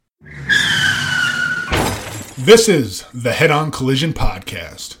This is the Head On Collision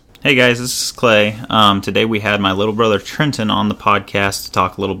Podcast. Hey guys, this is Clay. Today we had my little brother Trenton on the podcast to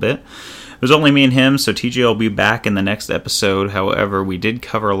talk a little bit. It was only me and him, so TJ will be back in the next episode. However, we did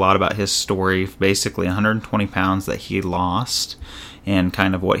cover a lot about his story, basically 120 pounds that he lost, and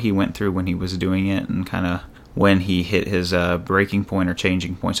kind of what he went through when he was doing it, and kind of when he hit his breaking point or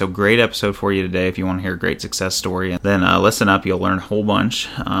changing point. So great episode for you today if you want to hear a great success story. Then listen up, you'll learn a whole bunch,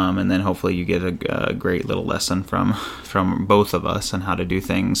 and then hopefully you get a great little lesson from both of us on how to do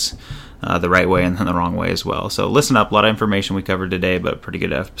things the right way and then the wrong way as well. So listen up, a lot of information we covered today, but a pretty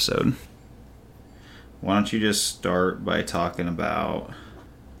good episode. Why don't you just start by talking about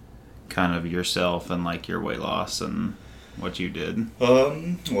kind of yourself and like your weight loss and what you did?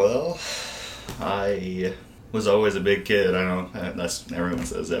 Well, I was always a big kid. I know everyone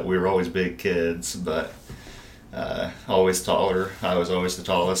says that. We were always big kids, but always taller. I was always the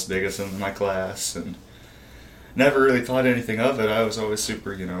tallest, biggest in my class, and never really thought anything of it. I was always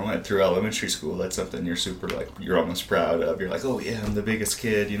super, through elementary school, that's something you're super, you're almost proud of. You're like, oh yeah, I'm the biggest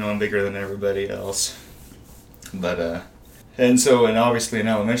kid, I'm bigger than everybody else. But, and obviously in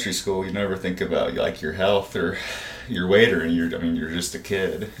elementary school, you never think about, your health or your weight, or you're just a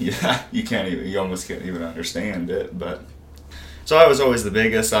kid. Yeah, you almost can't even understand it. But so I was always the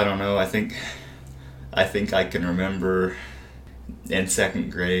biggest. I don't know. I think I can remember in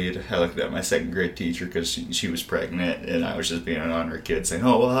second grade, I looked at my second grade teacher because she was pregnant, and I was just being an honor kid, saying,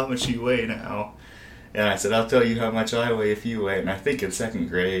 "Oh, well, how much do you weigh now?" And I said, "I'll tell you how much I weigh if you weigh." And I think in second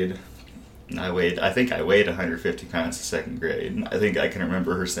grade, I weighed 150 pounds in second grade. And I think I can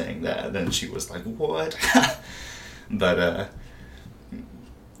remember her saying that. And then she was like, "What?" But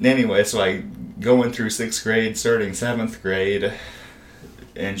anyway, so I going through 6th grade, starting 7th grade,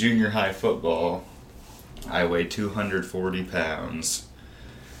 in junior high football, I weighed 240 pounds.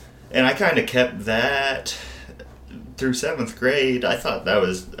 And I kind of kept that through 7th grade. I thought that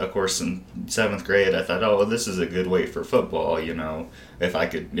was, of course, in 7th grade, I thought, oh, well, this is a good weight for football, if I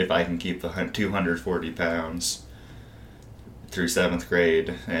can keep the 240 pounds through 7th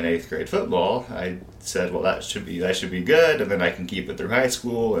grade and 8th grade football. I said, well, that should be good, and then I can keep it through high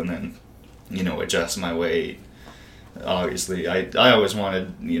school, and then, adjust my weight. Obviously, I always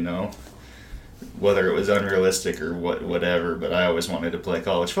wanted, whether it was unrealistic or whatever, but I always wanted to play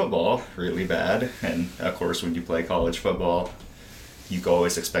college football really bad. And of course, when you play college football, you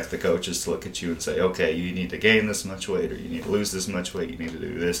always expect the coaches to look at you and say, okay, you need to gain this much weight, or you need to lose this much weight, you need to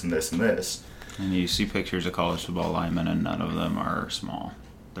do this and this and this. And you see pictures of college football linemen, and none of them are small.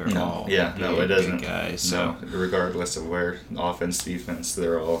 They're all it doesn't. Big guys. So regardless of where offense, defense,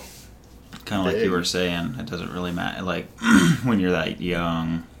 they're all kind of like you were saying. It doesn't really matter. Like when you're that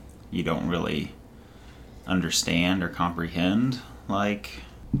young, you don't really understand or comprehend. I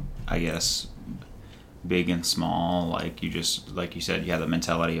guess big and small. Like you said, you have the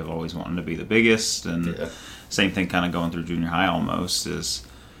mentality of always wanting to be the biggest, and same thing kind of going through junior high almost is.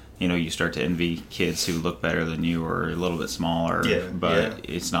 You start to envy kids who look better than you or a little bit smaller, but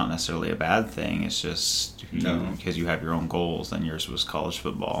it's not necessarily a bad thing. It's just because you have your own goals, and yours was college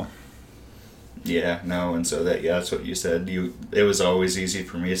football. Yeah, no, and so that's what you said. It was always easy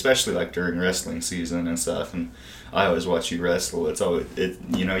for me, especially like during wrestling season and stuff. And I always watch you wrestle. It's always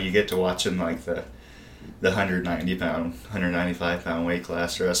you get to watching like the 190 pound, 195 pound weight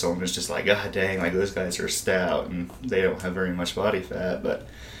class wrestle, and it's just like, god dang, like those guys are stout and they don't have very much body fat, but.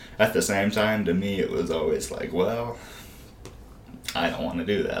 At the same time, to me, it was always like, well, I don't want to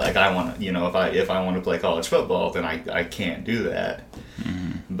do that. Like, I want to, if I want to play college football, then I can't do that.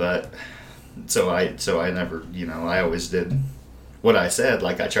 Mm-hmm. But so I never, I always did what I said.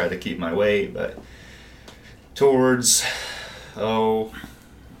 Like, I tried to keep my weight, but towards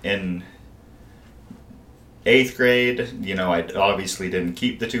in 8th grade, I obviously didn't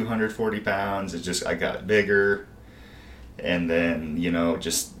keep the 240 pounds. It just I got bigger, and then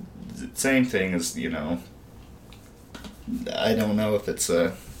just. Same thing as I don't know if it's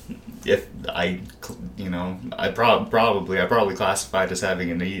if I probably classified as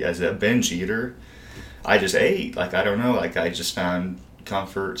having as a binge eater. I just ate, I don't know, I just found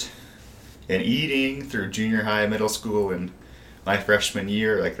comfort in eating through junior high, middle school, and my freshman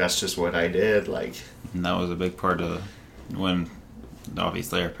year. That's just what I did. And that was a big part of when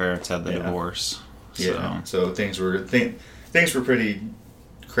obviously our parents had the divorce. So things were pretty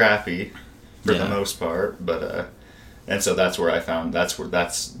crappy for the most part, but and so that's where I found that's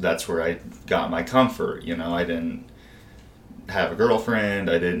where I got my comfort. I didn't have a girlfriend.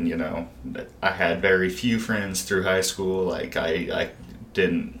 I didn't, I had very few friends through high school. I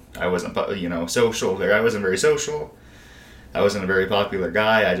wasn't, social there. I wasn't very social. I wasn't a very popular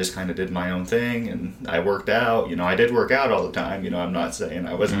guy. I just kind of did my own thing, and I worked out. I did work out all the time. I'm not saying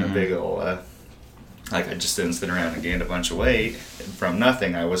I wasn't a big old, I just didn't sit around and gain a bunch of weight from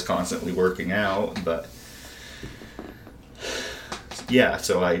nothing. I was constantly working out, but yeah,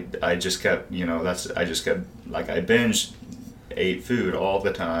 so I just kept, I just kept, like, I ate food all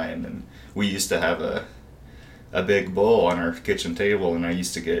the time, and we used to have a big bowl on our kitchen table, and I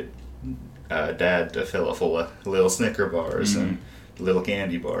used to get Dad to fill it full of little Snicker bars and little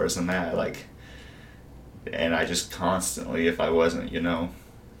candy bars and that, like, and I just constantly, if I wasn't,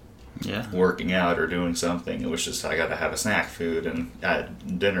 working out or doing something, it was just, I gotta have a snack food, and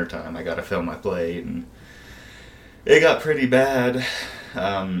at dinner time I gotta fill my plate, and it got pretty bad.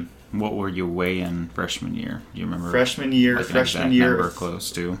 What were you weighing freshman year? Do you remember? Freshman year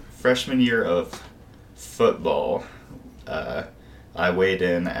Close to freshman year of football, I weighed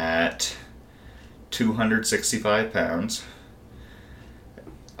in at 265 pounds.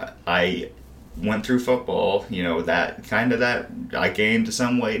 I went through football, I gained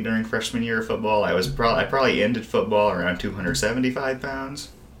some weight during freshman year of football. I probably ended football around 275 pounds,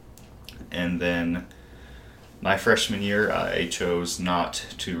 and then my freshman year, I chose not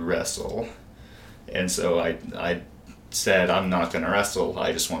to wrestle, and so I said, I'm not going to wrestle.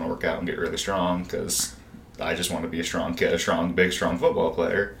 I just want to work out and get really strong, because I just want to be a strong kid, big, strong football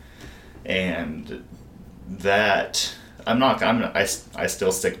player. And that, I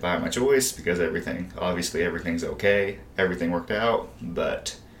still stick by my choice, because everything's okay. Everything worked out,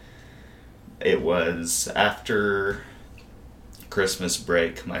 but it was after Christmas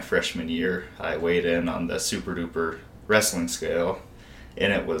break my freshman year, I weighed in on the super duper wrestling scale,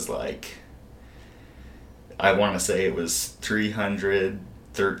 and it was like, I want to say it was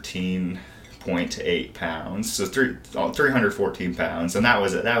 313.8 pounds, so 314 pounds, and that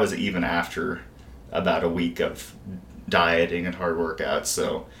was even after about a week of dieting and hard workouts.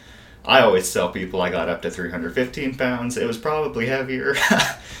 So I always tell people I got up to 315 pounds. It was probably heavier.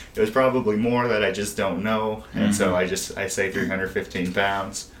 It was probably more that I just don't know. And so I say 315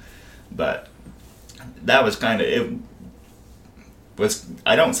 pounds. But that was kind of, it was,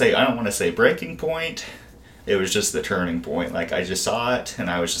 I don't want to say breaking point. It was just the turning point. Like, I just saw it and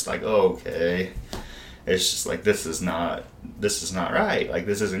I was just like, oh, okay. It's just like, this is not right. Like,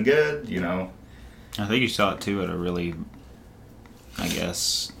 this isn't good, I think you saw it too at a really, I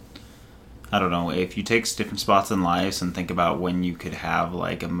guess, I don't know, if you take different spots in life and think about when you could have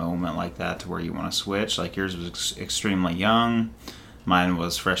like a moment like that to where you want to switch, like yours was extremely young, mine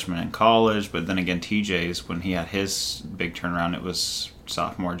was freshman in college, but then again TJ's, when he had his big turnaround, it was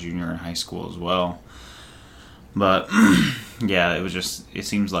sophomore, junior in high school as well. But yeah, it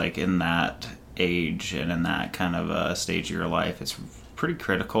seems like in that age and in that kind of a stage of your life, it's pretty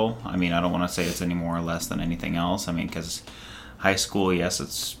critical. I mean, I don't want to say it's any more or less than anything else. I mean, because high school, yes,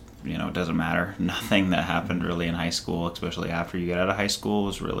 it's, it doesn't matter. Nothing that happened really in high school, especially after you get out of high school,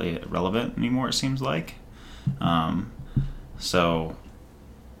 is really relevant anymore, it seems like. So,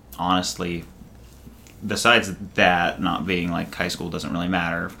 honestly, besides that not being like high school doesn't really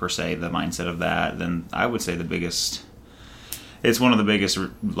matter, per se, the mindset of that, then I would say it's one of the biggest,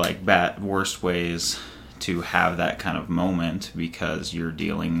 like, worst ways to have that kind of moment, because you're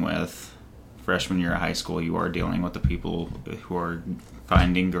dealing with freshman year of high school, you are dealing with the people who are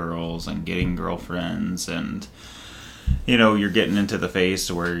finding girls and getting girlfriends, and you're getting into the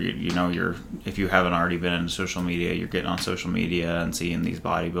phase where you're, if you haven't already been in social media, you're getting on social media and seeing these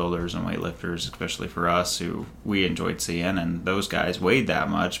bodybuilders and weightlifters, especially for us, who we enjoyed seeing, and those guys weighed that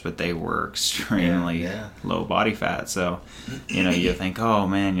much, but they were extremely low body fat. So you think, oh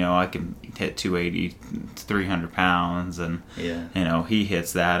man, I can hit 280, 300 pounds, and he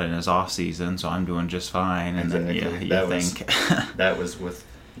hits that in his off season, so I'm doing just fine. And then that was with,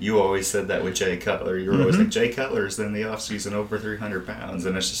 you always said that with Jay Cutler. You were always like, Jay Cutler's in the off season over 300 pounds,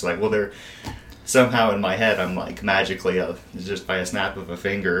 and it's just like, well, they're somehow in my head, I'm like, magically, just by a snap of a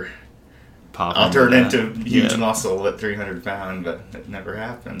finger, I'll turn into huge muscle at 300 pounds, but it never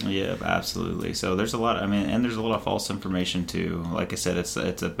happened. Yeah, absolutely. So there's a lot. And there's a lot of false information too. Like I said, it's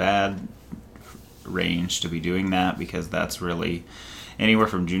a bad range to be doing that, because that's really anywhere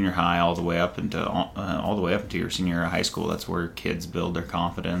from junior high all the way up into your senior year of high school. That's where kids build their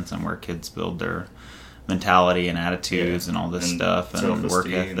confidence and where kids build their mentality and attitudes and all this stuff and work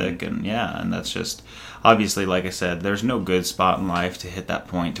ethic and that's just, obviously, like I said, there's no good spot in life to hit that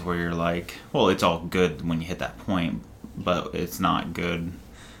point to where you're like, well, it's all good when you hit that point, but it's not good.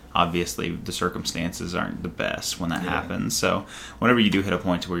 Obviously, the circumstances aren't the best when that happens. So whenever you do hit a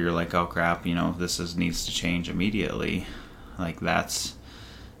point to where you're like, oh crap, needs to change immediately, like that's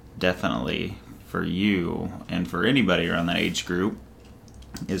definitely for you and for anybody around that age group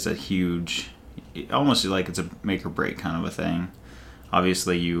is a huge, almost like it's a make or break kind of a thing.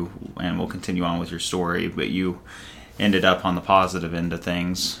 Obviously and we'll continue on with your story, but you ended up on the positive end of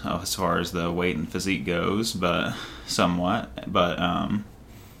things as far as the weight and physique goes, but somewhat. But I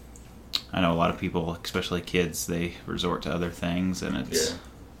know a lot of people, especially kids, they resort to other things, and it's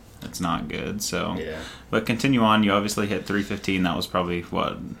not good. So, but continue on. You obviously hit 315. That was probably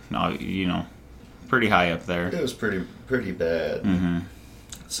pretty high up there. It was pretty bad. Mm-hmm.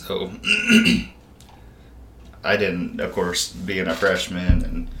 So I didn't, of course, being a freshman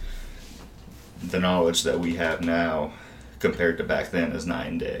and the knowledge that we have now compared to back then is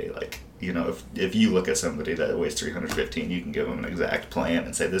 9 day. Like, if you look at somebody that weighs 315, you can give them an exact plan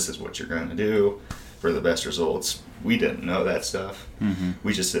and say, this is what you're going to do for the best results. We didn't know that stuff. Mm-hmm.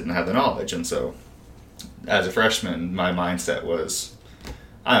 We just didn't have the knowledge. And so as a freshman, my mindset was,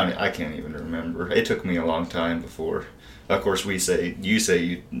 I can't even remember. It took me a long time before. Of course, you say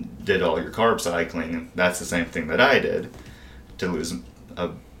you did all your carb cycling, and that's the same thing that I did to lose a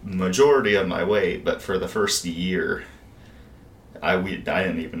majority of my weight. But for the first year, I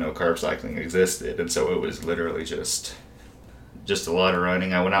didn't even know carb cycling existed, and so it was literally just a lot of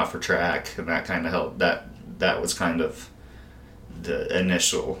running. I went out for track, and that kind of helped. That was kind of the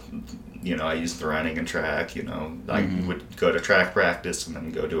initial. I used the running and track. I would go to track practice and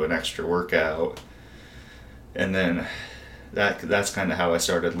then go do an extra workout, and then that's kind of how I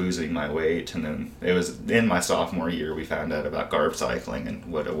started losing my weight. And then it was in my sophomore year we found out about carb cycling and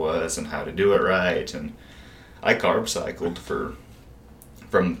what it was and how to do it right. And I carb cycled from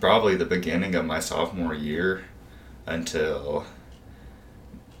probably the beginning of my sophomore year until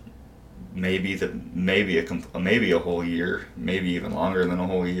maybe a whole year, maybe even longer than a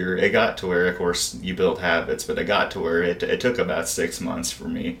whole year. It got to where, of course, you build habits, but it got to where it took about 6 months for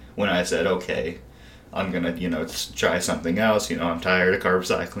me when I said, okay, I'm gonna try something else. I'm tired of carb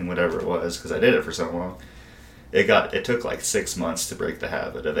cycling, whatever it was, because I did it for so long. It took like 6 months to break the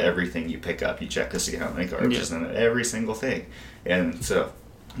habit of everything you pick up, you check to see how many carbs is in it, every single thing. And so,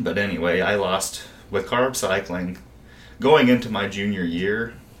 but anyway, I lost with carb cycling going into my junior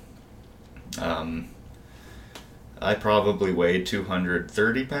year. I probably weighed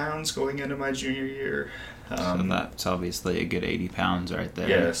 230 pounds going into my junior year. So that's obviously a good 80 pounds right there.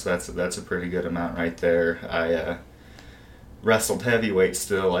 Yes, that's a pretty good amount right there. I wrestled heavyweight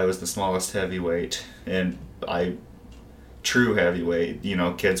still. I was the smallest heavyweight, and true heavyweight,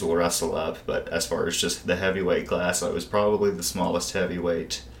 kids will wrestle up, but as far as just the heavyweight class, I was probably the smallest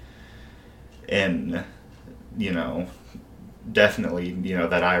heavyweight. And, definitely,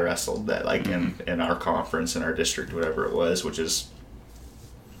 that I wrestled that, like, in our conference, in our district, whatever it was, which is,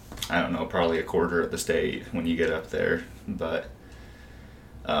 I don't know, probably a quarter of the state when you get up there. But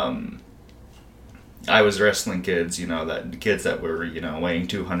I was wrestling kids, that were, weighing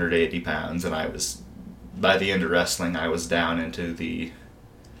 280 pounds, and by the end of wrestling, I was down into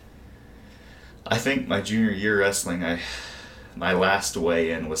I think my junior year wrestling, my last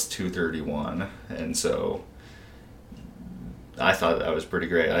weigh-in was 231, and so I thought that was pretty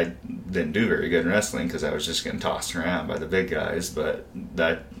great. I didn't do very good in wrestling because I was just getting tossed around by the big guys, but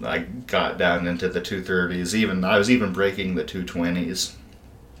that I got down into the 230s. I was even breaking the 220s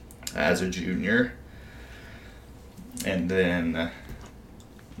as a junior. And then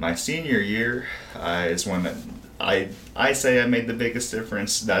my senior year is when I say I made the biggest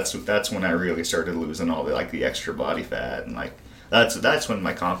difference. That's when I really started losing all the extra body fat, and that's when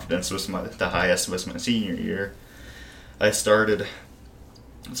my confidence was the highest, was my senior year.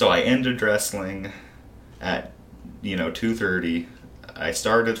 So I ended wrestling at 230. I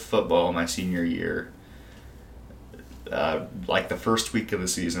started football my senior year. The first week of the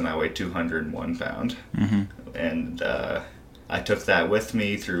season, I weighed 201 pounds. Mm-hmm. And I took that with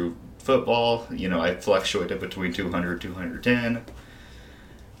me through football. I fluctuated between 200 210,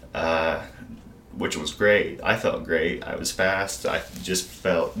 which was great. I felt great. I was fast. I just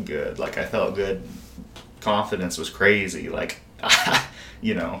felt good. I felt good. Confidence was crazy. I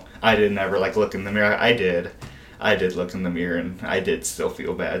didn't ever look in the mirror. I did look in the mirror, and I did still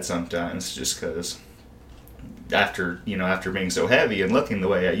feel bad sometimes, just because after being so heavy and looking the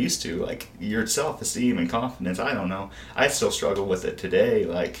way I used to, your self-esteem and confidence, I don't know, I still struggle with it today.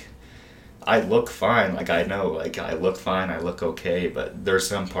 I look fine, I know, I look fine, I look okay, but there's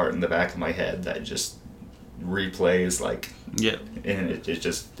some part in the back of my head that just replays, and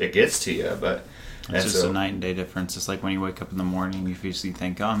it gets to you. But it's just a night and day difference. It's like when you wake up in the morning, you usually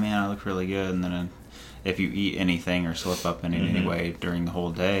think, oh man, I look really good, and then if you eat anything or slip up in any way during the whole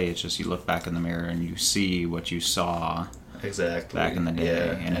day, it's just you look back in the mirror and you see what you saw exactly back in the day.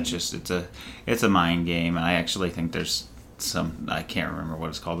 Yeah, and it's a mind game. And I actually think there's I can't remember what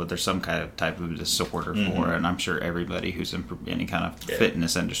it's called, but there's some kind of type of disorder for it. And I'm sure everybody who's in any kind of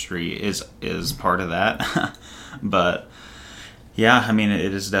fitness industry is part of that. But yeah, I mean,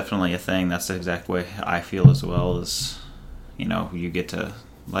 it is definitely a thing. That's the exact way I feel as well. Is, you get to,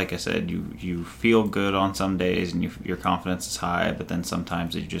 like I said, you feel good on some days and your confidence is high, but then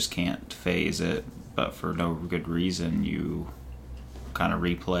sometimes you just can't phase it. But for no good reason, you kind of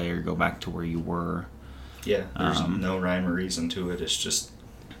replay or go back to where you were. Yeah, there's no rhyme or reason to it. It's just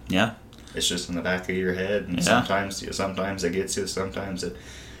it's just in the back of your head, and sometimes it gets you, sometimes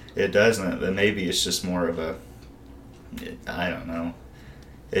it doesn't. Then maybe it's just more of I don't know.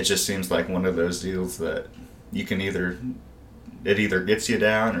 It just seems like one of those deals that you can either gets you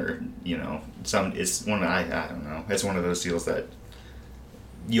down or it's one I don't know. It's one of those deals that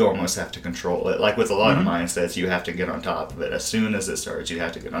you almost have to control it. Like with a lot of mindsets, you have to get on top of it. As soon as it starts, you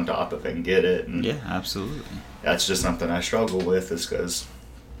have to get on top of it and get it. And yeah, absolutely. That's just something I struggle with, is because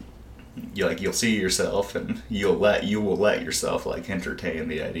you'll see yourself and you will let yourself like entertain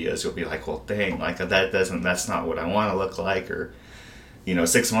the ideas. You'll be like, well, dang, like that's not what I want to look like, or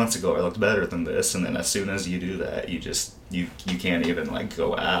 6 months ago I looked better than this, and then as soon as you do that, you can't even like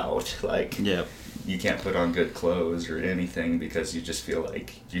go out, like you can't put on good clothes or anything because you just feel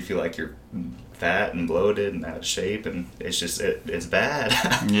like you're fat and bloated and out of shape, and it's just it's bad.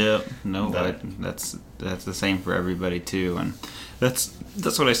 That's the same for everybody too, and that's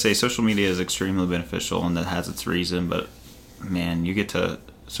what I say. Social media is extremely beneficial and that has its reason, but man,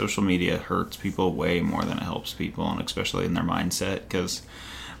 social media hurts people way more than it helps people, and especially in their mindset, because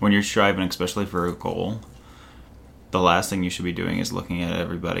when you're striving especially for a goal, the last thing you should be doing is looking at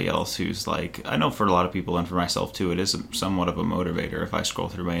everybody else who's like, I know for a lot of people and for myself too, it is somewhat of a motivator if I scroll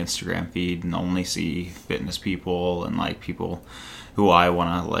through my Instagram feed and only see fitness people and like people who I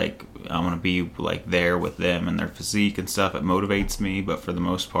want to be like there with them and their physique and stuff. It motivates me, but for the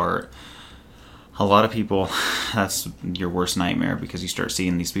most part, a lot of people, that's your worst nightmare, because you start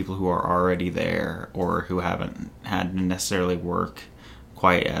seeing these people who are already there or who haven't had to necessarily work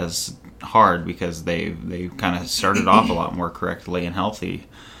quite as hard because they kind of started off a lot more correctly and healthy,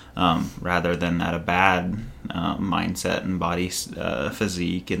 rather than at a bad mindset and body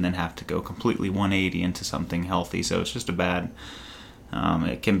physique, and then have to go completely 180 into something healthy. So it's just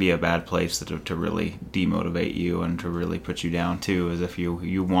it can be a bad place to really demotivate you and to really put you down too, as if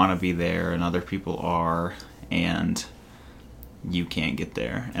you want to be there and other people are and you can't get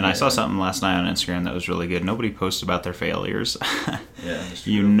there. And I saw something last night on Instagram that was really good. Nobody posts about their failures.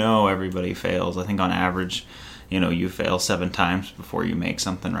 Everybody fails. I think on average, you fail 7 times before you make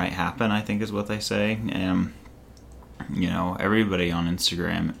something right happen, I think is what they say. And everybody on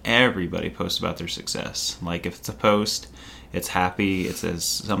Instagram, everybody posts about their success. Like if it's a post, it's happy, it says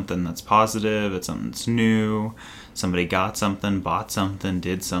something that's positive, it's something that's new, somebody got something, bought something,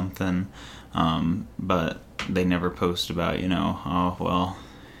 did something, but they never post about,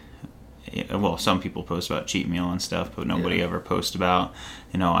 some people post about cheat meal and stuff, but nobody ever posts about,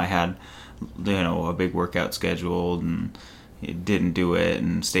 I had, a big workout scheduled and didn't do it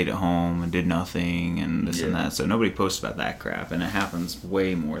and stayed at home and did nothing and this and that. So nobody posts about that crap, and it happens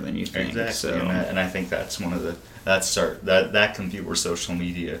way more than you think. Exactly. So, and I think that's one of that can be where social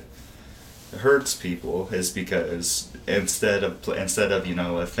media hurts people, is because instead of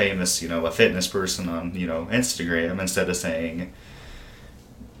a famous a fitness person on Instagram, instead of saying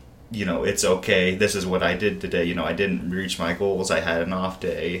it's okay, this is what I did today, I didn't reach my goals, I had an off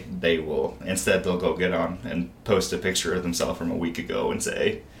day, they'll go get on and post a picture of themselves from a week ago and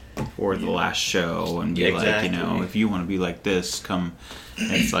say, or the last show, and be like, if you want to be like this, come.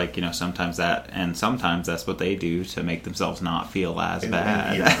 It's like, sometimes that's what they do to make themselves not feel as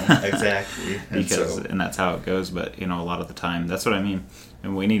bad. Exactly. And that's how it goes. But, a lot of the time, that's what I mean.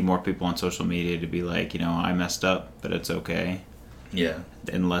 And we need more people on social media to be like, I messed up, but it's okay. Yeah.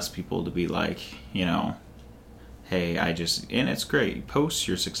 And less people to be like, hey, and it's great. Post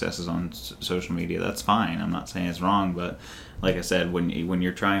your successes on social media. That's fine. I'm not saying it's wrong, but like I said, when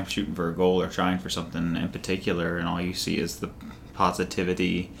you're shooting for a goal or trying for something in particular, and all you see is the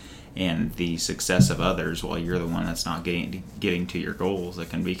positivity and the success of others while you're the one that's not getting to your goals, it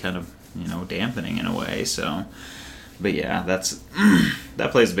can be kind of dampening in a way. So, but yeah,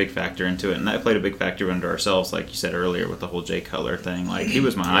 that plays a big factor into it, and that played a big factor into ourselves, like you said earlier, with the whole Jay Cutler thing. Like, he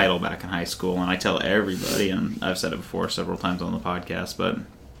was my idol back in high school, and I tell everybody, and I've said it before several times on the podcast, but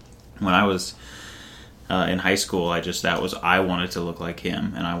when I was in high school, I wanted to look like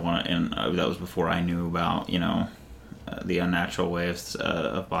him, and that was before I knew about the unnatural ways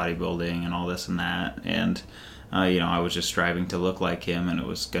of bodybuilding and all this and that. And I was just striving to look like him, and it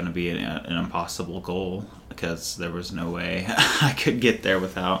was going to be an impossible goal because there was no way I could get there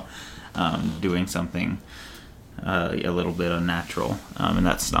without doing something a little bit unnatural. And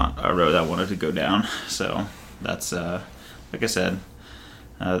that's not a road I wanted to go down. So that's, like I said,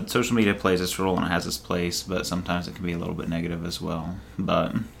 social media plays its role and it has its place, but sometimes it can be a little bit negative as well.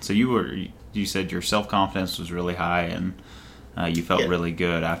 But so you said your self-confidence was really high, and you felt really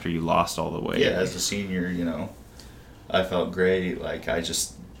good after you lost all the weight. Yeah, as a senior, I felt great. Like, I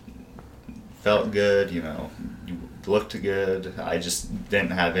just felt good, you looked good. I just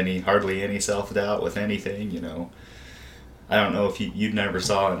didn't have hardly any self-doubt with anything, I don't know if you never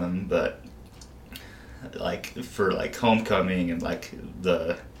saw them, but like for like homecoming and like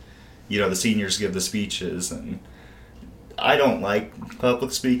the seniors give the speeches, and I don't like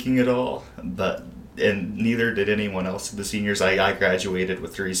public speaking at all, and neither did anyone else of the seniors. I graduated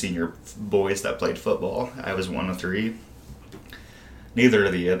with 3 senior boys that played football. I was one of 3. Neither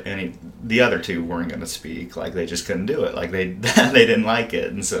of the other 2 weren't going to speak. Like, they just couldn't do it. Like, they they didn't like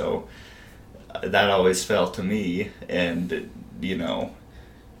it, and so that always fell to me. And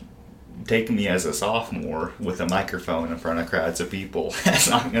taking me as a sophomore with a microphone in front of crowds of people, it's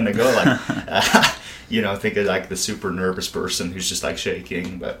not going to go like think of like the super nervous person who's just like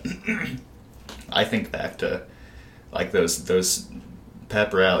shaking. But I think back to like those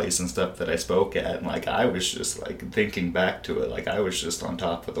pep rallies and stuff that I spoke at, and like I was just like thinking back to it, like I was just on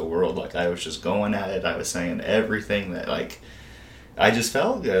top of the world. Like, I was just going at it. I was saying everything that like I just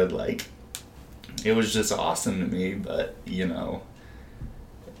felt good. Like, it was just awesome to me. But it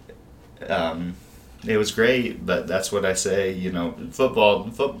was great. But that's what I say. Football.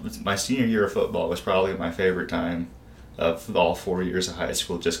 My senior year of football was probably my favorite time of all 4 years of high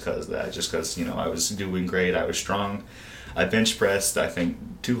school, just because I was doing great. I was strong. I bench pressed, I think,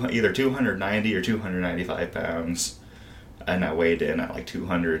 either 290 or 295 pounds, and I weighed in at like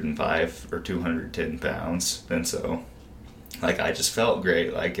 205 or 210 pounds. And so, like, I just felt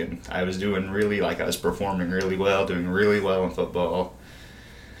great. Like, and I was I was performing really well, doing really well in football,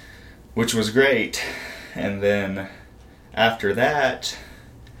 which was great. And then after that,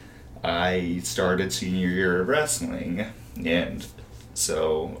 I started senior year of wrestling. And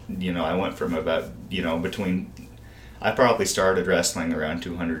so, I went from about, I probably started wrestling around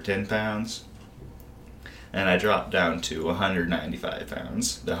 210 pounds, and I dropped down to 195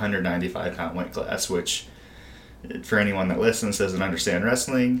 pounds, the 195 pound weight class, which, for anyone that listens doesn't understand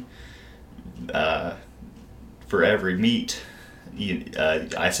wrestling, for every meet,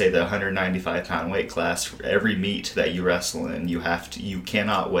 I say the 195 pound weight class, for every meet that you wrestle in, you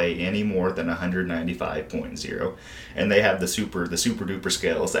cannot weigh any more than 195.0, and they have the super duper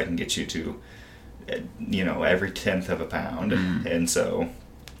scales that can get you to every 1/10 of a pound. And so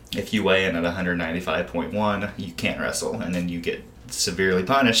if you weigh in at 195.1, you can't wrestle, and then you get severely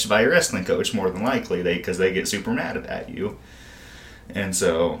punished by your wrestling coach, more than likely, because they get super mad at you. And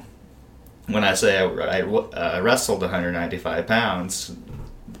so when I say I wrestled 195 pounds,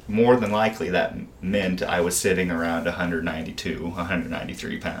 more than likely that meant I was sitting around 192,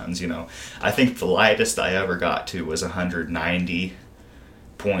 193 pounds. I think the lightest I ever got to was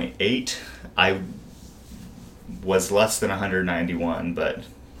 190.8. I was less than 191, but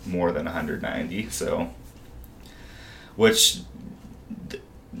more than 190. So, which,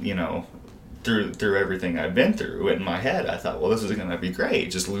 through everything I've been through, in my head, I thought, well, this is going to be great.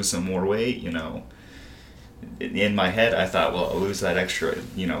 Just lose some more weight, In my head, I thought, well, I'll lose that extra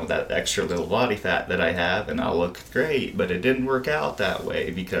little body fat that I have, and I'll look great. But it didn't work out that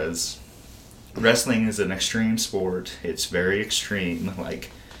way, because wrestling is an extreme sport. It's very extreme.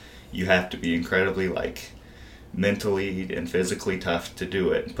 Like, you have to be incredibly, like, mentally and physically tough to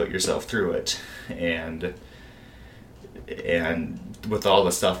do it and put yourself through it. And with all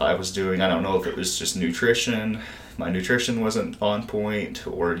the stuff I was doing, I don't know if it was just nutrition. My nutrition wasn't on point,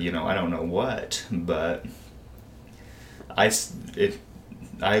 or, I don't know what, but I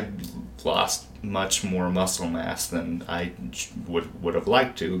lost much more muscle mass than I would have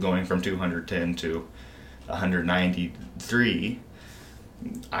liked to, going from 210 to 193.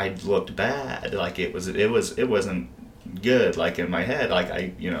 I looked bad. Like, it wasn't good. Like, in my head, like,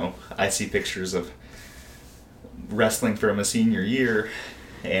 I see pictures of wrestling from a senior year,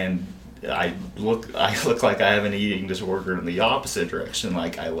 and I look like I have an eating disorder in the opposite direction.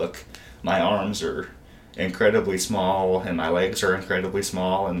 Like, my arms are incredibly small, and my legs are incredibly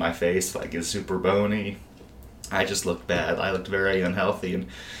small, and my face, like, is super bony. I just looked bad. I looked very unhealthy. And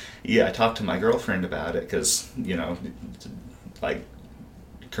yeah, I talked to my girlfriend about it, because, like,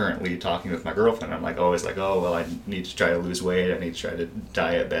 currently talking with my girlfriend, I'm like always like, oh, well, I need to try to lose weight, I need to try to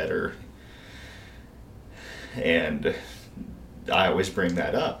diet better. And I always bring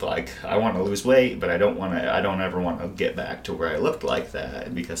that up. Like, I want to lose weight, but I don't ever want to get back to where I looked like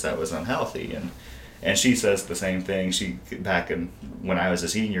that, because that was unhealthy. And she says the same thing. When I was a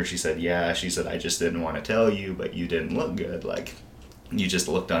senior, she said, I just didn't want to tell you, but you didn't look good. Like, you just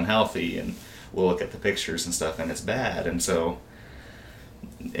looked unhealthy, and we'll look at the pictures and stuff, and it's bad. And so,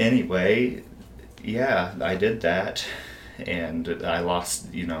 anyway, yeah, I did that, and I lost,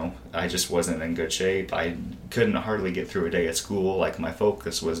 I just wasn't in good shape. I couldn't hardly get through a day at school. Like, my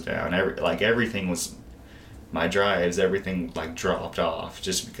focus was down. Everything was, my drives, everything, like, dropped off,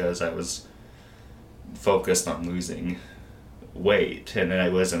 just because I was focused on losing weight, and I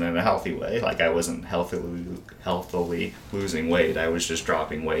wasn't in a healthy way. Like, I wasn't healthily losing weight. I was just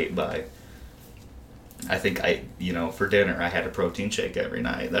dropping weight by, I think for dinner I had a protein shake every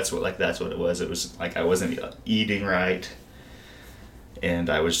night. That's what it was. It was like I wasn't eating right, and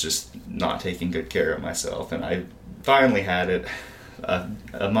I was just not taking good care of myself. And I finally had it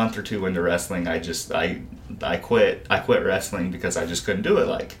a month or two into wrestling. I quit wrestling because I just couldn't do it.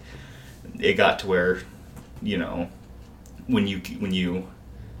 Like, it got to where, when you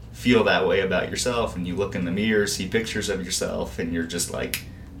feel that way about yourself, and you look in the mirror, see pictures of yourself, and you're just like,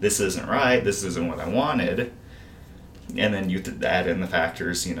 this isn't right, this isn't what I wanted. And then you add in the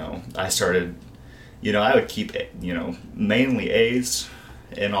factors, I started, I would keep, mainly A's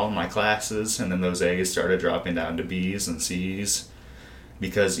in all my classes, and then those A's started dropping down to B's and C's,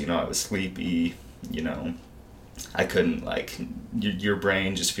 because, I was sleepy, I couldn't, like, your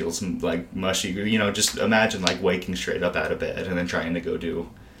brain just feels like mushy, just imagine like waking straight up out of bed and then trying to go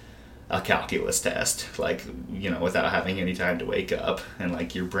do a calculus test, like, without having any time to wake up, and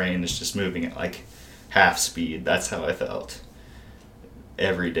like your brain is just moving at like half speed. That's how I felt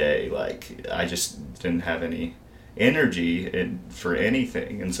every day. Like, I just didn't have any energy for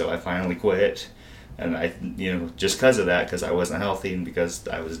anything, and so I finally quit. And I, just because of that, because I wasn't healthy and because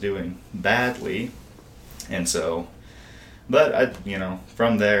I was doing badly. And so, but I,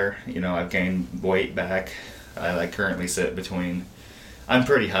 from there, I've gained weight back. I currently sit between, I'm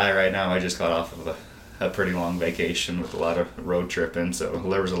pretty high right now. I just got off of a pretty long vacation with a lot of road tripping, so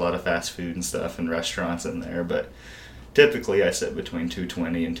there was a lot of fast food and stuff and restaurants in there. But typically I sit between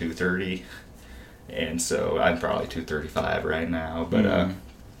 220 and 230, and so I'm probably 235 right now. But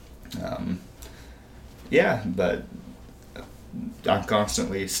yeah, but I'm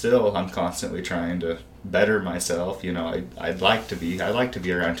constantly trying to better myself. I'd like to be around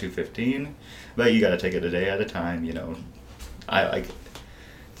 215, but you got to take it a day at a time. I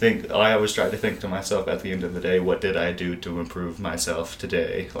always try to think to myself at the end of the day, what did I do to improve myself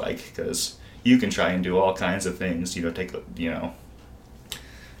today? Like, because you can try and do all kinds of things, and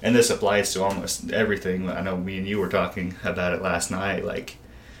this applies to almost everything. I know me and you were talking about it last night. Like,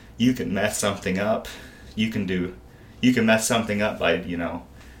 you can mess something up. You can mess something up by,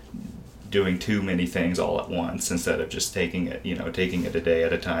 doing too many things all at once, instead of just taking it a day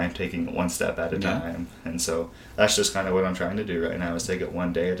at a time, taking it one step at a time. And so that's just kind of what I'm trying to do right now, is take it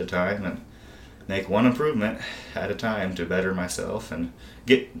one day at a time and make one improvement at a time to better myself and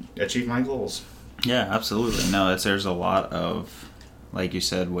achieve my goals. Yeah, absolutely. No, there's a lot of, like you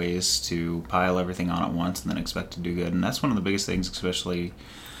said, ways to pile everything on at once and then expect to do good. And that's one of the biggest things, especially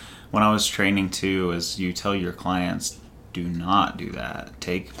when I was training too, is you tell your clients, do not do that.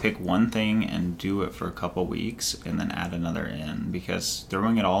 Pick one thing and do it for a couple weeks and then add another in, because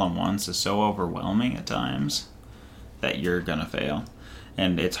throwing it all in once is so overwhelming at times that you're gonna fail.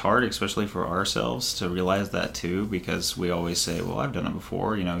 And it's hard, especially for ourselves, to realize that too, because we always say, well, I've done it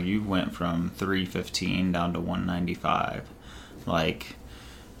before. You went from 315 down to 195. Like,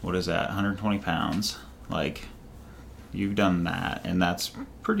 what is that, 120 pounds? Like, you've done that, and that's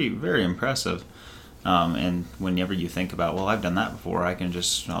very impressive. And whenever you think about, well, I've done that before, I'll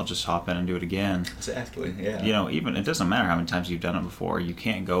just hop in and do it again. Exactly, yeah. Even, it doesn't matter how many times you've done it before. You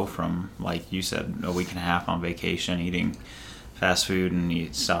can't go from, like you said, a week and a half on vacation eating fast food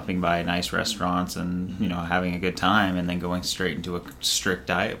and stopping by nice restaurants and, having a good time, and then going straight into a strict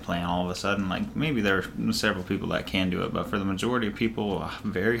diet plan all of a sudden. Like, maybe there are several people that can do it, but for the majority of people, a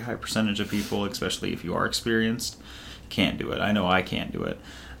very high percentage of people, especially if you are experienced, can't do it. I know I can't do it.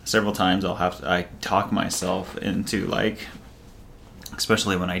 Several times I talk myself into, like,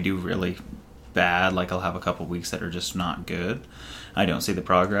 especially when I do really bad, like I'll have a couple weeks that are just not good. I don't see the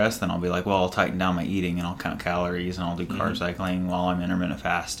progress, then I'll be like, well, I'll tighten down my eating and I'll count calories and I'll do carb cycling while I'm intermittent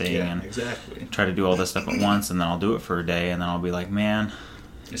fasting and exactly. Try to do all this stuff at once, and then I'll do it for a day, and then I'll be like, man,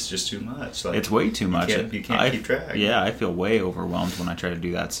 it's just too much. Like, it's way too much. You can't keep track. Yeah, I feel way overwhelmed when I try to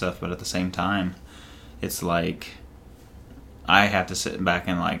do that stuff, but at the same time, it's like, I have to sit back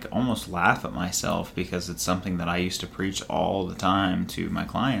and like almost laugh at myself because it's something that I used to preach all the time to my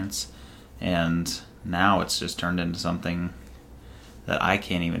clients, and now it's just turned into something that I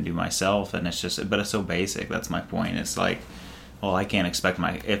can't even do myself. And it's just, but it's so basic. That's my point. It's like, well, I can't expect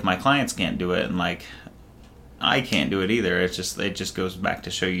if my clients can't do it, and like I can't do it either. It just goes back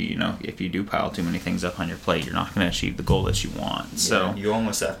to show you, you know, if you do pile too many things up on your plate, you're not going to achieve the goal that you want. So you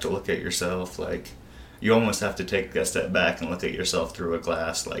almost have to look at yourself like, you almost have to take a step back and look at yourself through a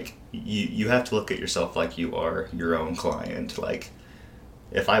glass. Like, you have to look at yourself like you are your own client. Like,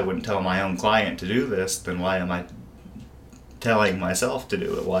 if I wouldn't tell my own client to do this, then why am I telling myself to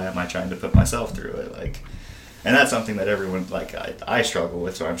do it? Why am I trying to put myself through it? Like, and that's something that everyone, like, I struggle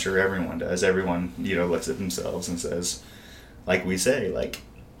with, so I'm sure everyone does. Everyone, you know, looks at themselves and says, like we say, like,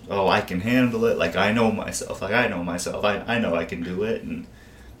 oh, I can handle it. Like, I know myself. Like, I know myself. I know I can do it. And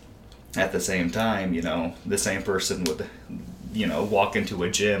at the same time, you know, the same person would, you know, walk into a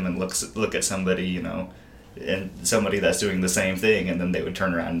gym and look at somebody, you know, and somebody that's doing the same thing, and then they would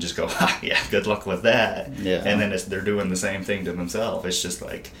turn around and just go, ha, yeah, good luck with that. Yeah. And then they're doing the same thing to themselves. It's just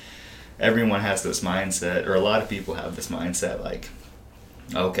like, everyone has this mindset, or a lot of people have this mindset, like,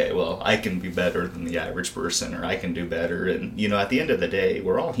 okay, well, I can be better than the average person, or I can do better. And, you know, at the end of the day,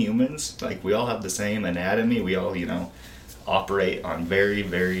 we're all humans. Like, we all have the same anatomy. We all, you know, operate on very,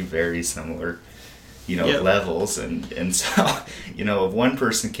 very, very similar, you know, Yep. levels. And so, you know, if one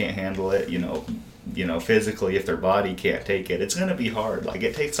person can't handle it, you know, physically, if their body can't take it, it's going to be hard. Like,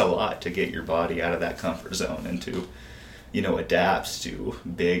 it takes a lot to get your body out of that comfort zone and to, you know, adapt to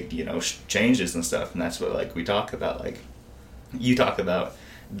big, you know, changes and stuff. And that's what, like, we talk about. Like, you talk about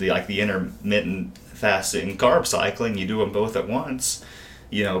the intermittent fasting, carb cycling, you do them both at once.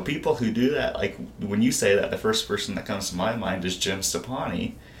 You know, people who do that, like, when you say that, the first person that comes to my mind is Jim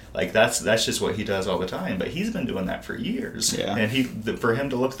Stoppani. Like, that's just what he does all the time. But he's been doing that for years. Yeah. And for him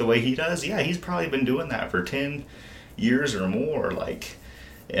to look the way he does, yeah, he's probably been doing that for 10 years or more. Like,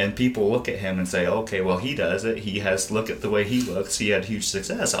 and people look at him and say, okay, well, he does it. He has, look at the way he looks. He had huge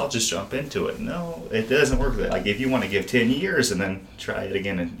success. I'll just jump into it. No, it doesn't work that. Like, if you want to give 10 years and then try it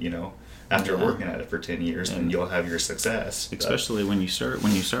again, and, you know, after working at it for 10 years, then you'll have your success. Especially when you start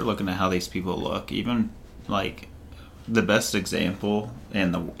looking at how these people look, even like the best example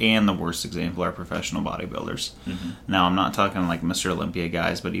and the worst example are professional bodybuilders. Mm-hmm. Now, I'm not talking like Mr. Olympia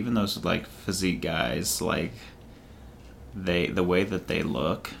guys, but even those like physique guys, like the way that they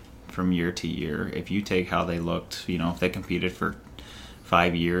look from year to year, if you take how they looked, you know, if they competed for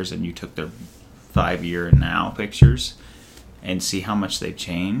 5 years and you took their 5-year and now pictures and see how much they've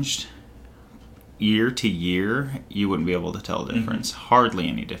changed year to year, you wouldn't be able to tell a difference. Mm-hmm. Hardly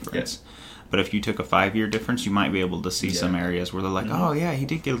any difference. Yeah. But if you took a 5-year difference, you might be able to see some areas where they're like, oh yeah, he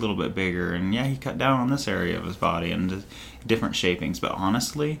did get a little bit bigger, and yeah, he cut down on this area of his body, and different shapings. But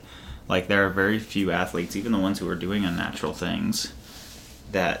honestly, like, there are very few athletes, even the ones who are doing unnatural things,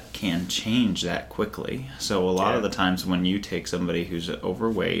 that can change that quickly. So a lot of the times when you take somebody who's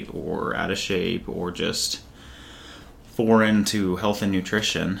overweight or out of shape or just foreign to health and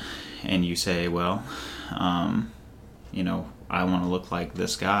nutrition, and you say, well, you know, I want to look like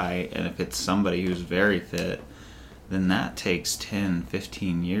this guy, and if it's somebody who's very fit, then that takes 10,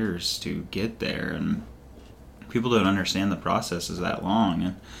 15 years to get there, and people don't understand the process is that long.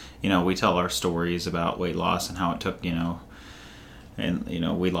 And, you know, we tell our stories about weight loss and how it took, you know, and, you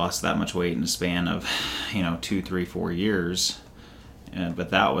know, we lost that much weight in a span of, you know, 2, 3, 4 years. But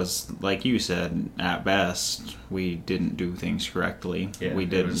that was, like you said, at best, we didn't do things correctly. Yeah, we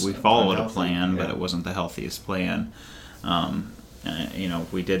followed a plan, but it wasn't the healthiest plan. You know,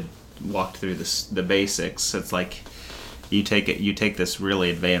 we did walk through the basics. It's like you take this really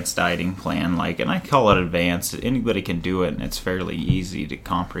advanced dieting plan, like, and I call it advanced. Anybody can do it, and it's fairly easy to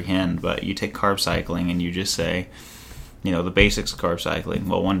comprehend. But you take carb cycling, and you just say, you know, the basics of carb cycling.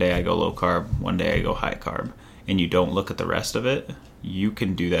 Well, one day I go low carb, one day I go high carb, and you don't look at the rest of it. You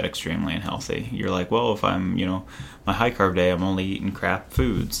can do that extremely unhealthy. You're like, well, if I'm, you know, my high carb day, I'm only eating crap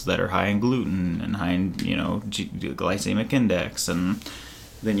foods that are high in gluten and high in, you know, glycemic index, and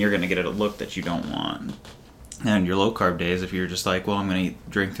then you're going to get a look that you don't want. And your low carb days, if you're just like, well, I'm going to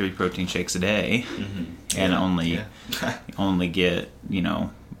drink 3 protein shakes a day, and only get, you know,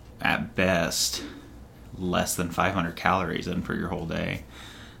 at best less than 500 calories in for your whole day,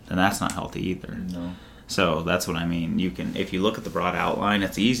 then that's not healthy either. No. So that's what I mean. You can, if you look at the broad outline,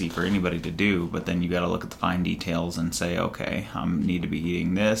 it's easy for anybody to do, but then you got to look at the fine details and say, okay, I need to be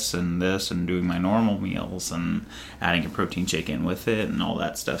eating this and doing my normal meals and adding a protein shake in with it and all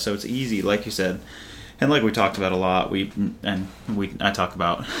that stuff. So it's easy, like you said, and like we talked about a lot. I talk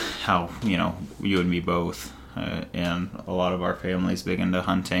about how, you know, you and me both. and a lot of our family's big into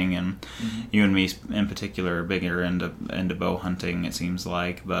hunting, and you and me in particular are bigger into bow hunting, it seems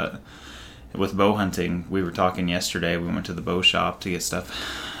like. But with bow hunting, we were talking yesterday, we went to the bow shop to get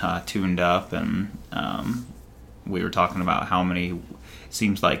stuff tuned up, and we were talking about how many, it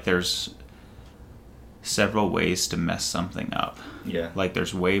seems like there's several ways to mess something up. Yeah. Like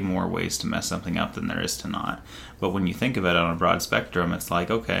there's way more ways to mess something up than there is to not. But when you think of it on a broad spectrum, it's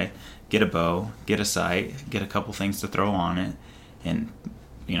like, okay, get a bow, get a sight, get a couple things to throw on it, and,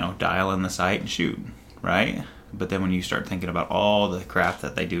 dial in the sight and shoot, right? But then when you start thinking about all the crap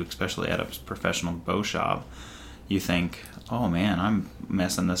that they do, especially at a professional bow shop, you think, oh man, I'm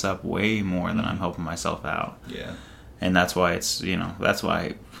messing this up way more than I'm helping myself out. Yeah. And that's why that's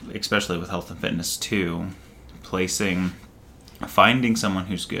why, especially with health and fitness too, finding someone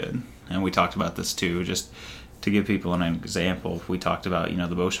who's good. And we talked about this too, just to give people an example. We talked about,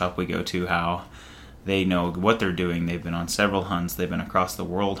 the bow shop we go to, how they know what they're doing. They've been on several hunts. They've been across the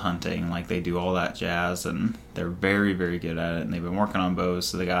world hunting. Like, they do all that jazz, and they're very, very good at it. And they've been working on bows.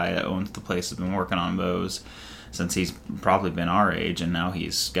 So the guy that owns the place has been working on bows since he's probably been our age, and now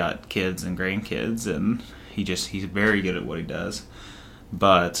he's got kids and grandkids, and he's very good at what he does.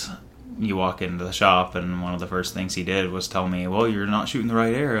 But you walk into the shop, and one of the first things he did was tell me, well, you're not shooting the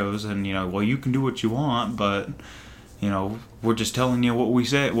right arrows, and well, you can do what you want, but we're just telling you what we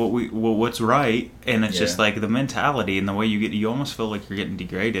say, what's right. And it's just like the mentality and the way you almost feel like you're getting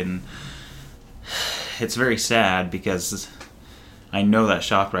degraded. And it's very sad, because I know that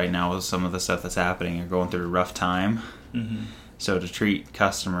shop right now with some of the stuff that's happening are going through a rough time. Mm-hmm. So to treat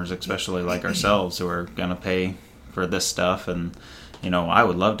customers, especially like ourselves, who are going to pay for this stuff, and I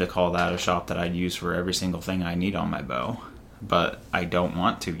would love to call that a shop that I'd use for every single thing I need on my bow, but I don't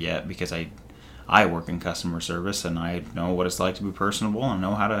want to yet, because I work in customer service, and I know what it's like to be personable and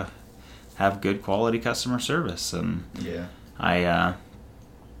know how to have good quality customer service. And I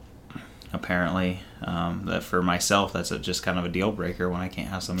apparently that for myself, that's just kind of a deal breaker when I can't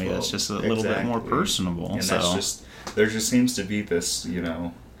have somebody that's just a little bit more personable. And there just seems to be this,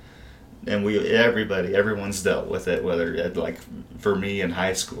 and everyone's dealt with it, whether like for me in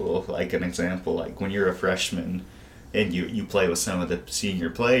high school, like an example, like when you're a freshman and you play with some of the senior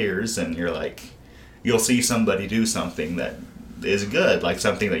players, and you're like, you'll see somebody do something that is good, like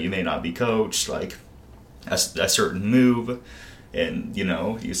something that you may not be coached, like a certain move, and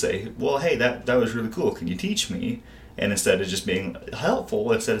you say, well, hey, that was really cool, can you teach me? And instead of just being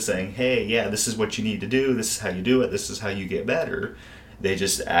helpful, instead of saying, hey, yeah, this is what you need to do, this is how you do it, this is how you get better, they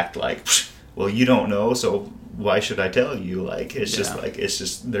just act like, well, you don't know, so why should I tell you? Like, and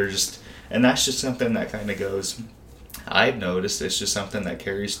that's just something that kind of goes, I've noticed it's just something that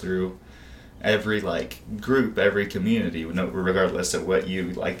carries through every group, every community, regardless of what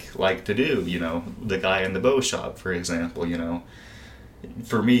you like to do. The guy in the bow shop, for example,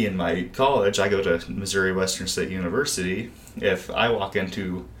 for me in my college, I go to Missouri Western State University. If I walk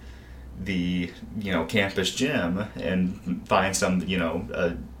into the campus gym and find some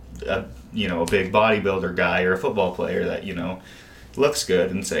a big bodybuilder guy or a football player that looks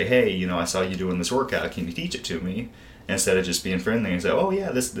good, and say, hey, I saw you doing this workout, can you teach it to me? Instead of just being friendly and say, oh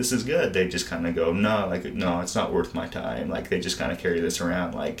yeah, this is good, they just kind of go, no, it's not worth my time. Like, they just kind of carry this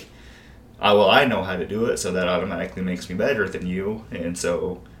around like, I know how to do it, so that automatically makes me better than you, and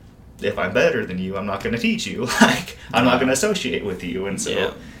so if I'm better than you, I'm not going to teach you. Like, I'm not going to associate with you, and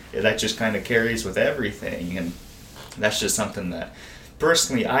so that just kind of carries with everything. And that's just something that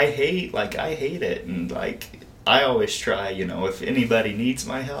personally I hate. Like, I hate it, and I always try, if anybody needs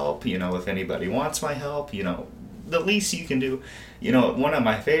my help, if anybody wants my help, the least you can do, one of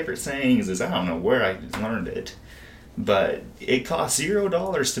my favorite sayings is, I don't know where I learned it, but it costs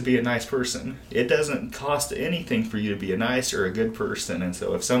 $0 to be a nice person. It doesn't cost anything for you to be a nice or a good person. And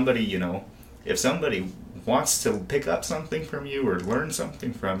so if somebody wants to pick up something from you or learn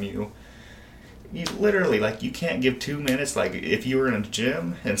something from you, you literally, you can't give 2 minutes. Like, if you were in a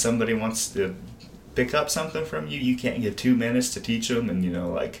gym and somebody wants to pick up something from you, you can't give 2 minutes to teach them, and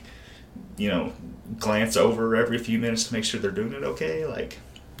glance over every few minutes to make sure they're doing it okay.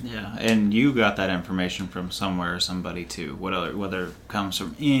 Yeah, and you got that information from somewhere or somebody too. Whether it comes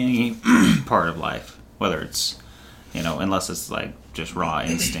from any part of life, whether it's unless it's just raw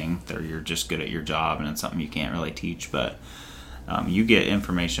instinct, or you're just good at your job and it's something you can't really teach, but you get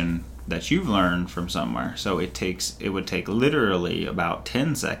information that you've learned from somewhere. So it would take literally about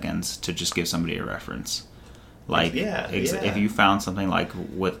 10 seconds to just give somebody a reference. If you found something like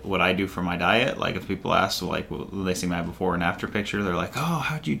what I do for my diet, if people ask, when they see my before and after picture, they're like, oh,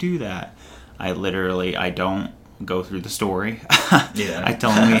 how'd you do that? I don't go through the story. I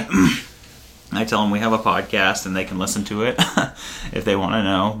tell them I tell them we have a podcast and they can listen to it if they want to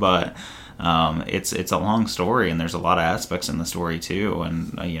know. But it's a long story, and there's a lot of aspects in the story too.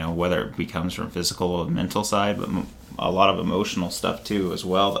 And whether it becomes from physical or mental side, but a lot of emotional stuff too as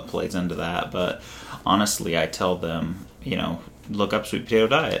well that plays into that. But honestly, I tell them, look up sweet potato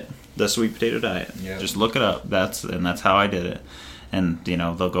diet, the sweet potato diet. Yeah. Just look it up. That's how I did it. And,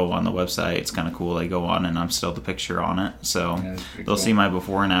 they'll go on the website. It's kind of cool. They go on, and I'm still the picture on it. So they'll cool. see my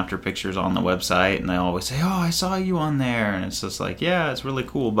before and after pictures on the website, and they always say, oh, I saw you on there. And it's just like, yeah, it's really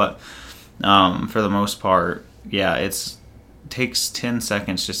cool. But for the most part, yeah, it takes 10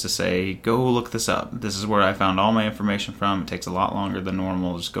 seconds just to say, go look this up. This is where I found all my information from. It takes a lot longer than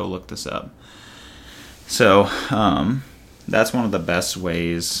normal. Just go look this up. So that's one of the best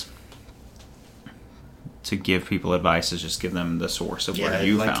ways to give people advice, is just give them the source of where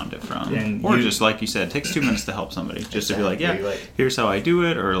you found it from. Or just like you said, it takes 2 minutes to help somebody. Just to be like, yeah, here's how I do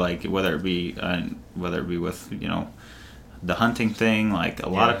it. Or like whether it be with, the hunting thing. Like a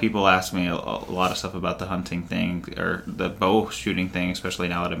lot of people ask me a lot of stuff about the hunting thing or the bow shooting thing, especially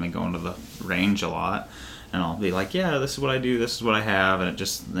now that I've been going to the range a lot. And I'll be like, yeah, this is what I do, this is what I have. And it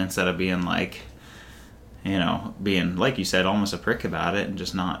just, instead of being like, being, like you said, almost a prick about it and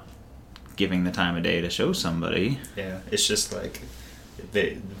just not giving the time of day to show somebody. Yeah, it's just like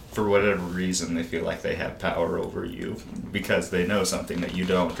they, for whatever reason, they feel like they have power over you because they know something that you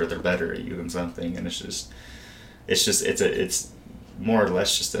don't, or they're better at you in something, and it's more or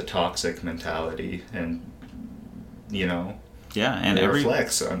less just a toxic mentality, and yeah, and it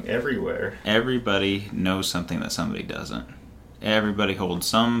reflects on everywhere. Everybody knows something that somebody doesn't. Everybody holds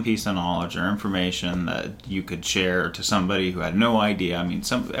some piece of knowledge or information that you could share to somebody who had no idea. I mean,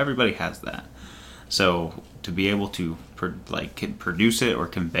 everybody has that. So to be able to produce it or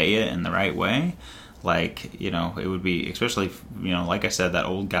convey it in the right way, it would be, especially, like I said, that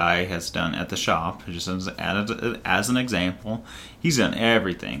old guy has done at the shop, just as an example, he's done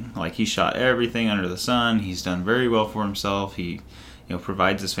everything. Like, he shot everything under the sun. He's done very well for himself. He,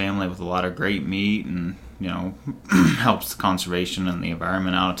 provides his family with a lot of great meat and, helps the conservation and the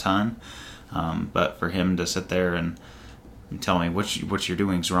environment out a ton. But for him to sit there and tell me what you're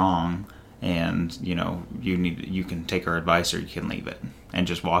doing is wrong, and you can take our advice or you can leave it and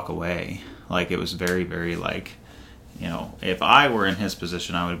just walk away. Like, it was very, very if I were in his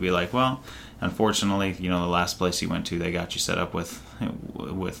position, I would be like, well, unfortunately, the last place you went to, they got you set up with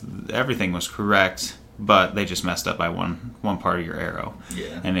everything was correct, but they just messed up by one part of your arrow.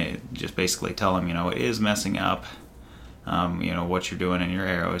 Yeah. And it just basically tell them, it is messing up. What you're doing in your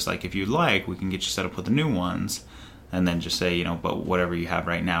arrow is like, if you'd like, we can get you set up with the new ones. And then just say, but whatever you have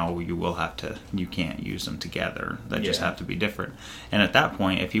right now, you can't use them together. They just have to be different. And at that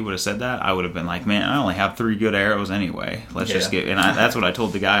point, if he would have said that, I would have been like, man, I only have 3 good arrows anyway. Let's just get, that's what I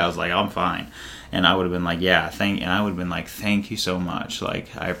told the guy. I was like, I'm fine. And I would have been like, thank you so much.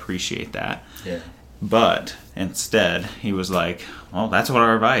 Like, I appreciate that. Yeah. But instead, he was like, well, that's what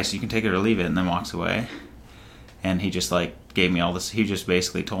our advice. You can take it or leave it, and then walks away. And he just gave me all this. He just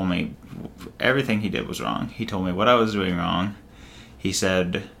basically told me everything he did was wrong. He told me what I was doing wrong. He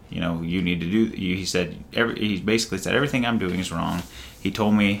said, you need to do. He said he basically said everything I'm doing is wrong. He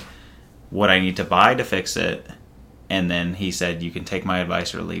told me what I need to buy to fix it, and then he said, you can take my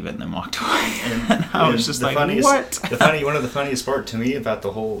advice or leave it, and then walked away. And I was just like, what? One of the funniest part to me about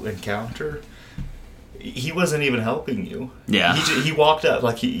the whole encounter, he wasn't even helping you. Yeah. He walked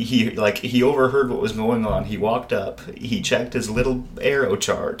up, he overheard what was going on. He walked up, he checked his little arrow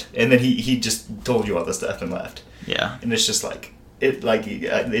chart, and then he just told you all the stuff and left. Yeah. And it's just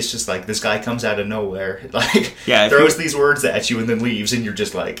it's just like this guy comes out of nowhere, throws these words at you and then leaves, and you're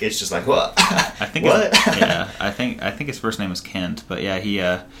just like, it's just like, what? I think what? I think his first name is Kent, but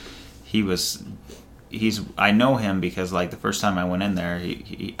yeah, I know him because the first time I went in there,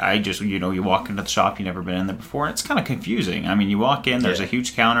 I just, you walk into the shop, you've never been in there before, and it's kind of confusing. I mean, you walk in, there's a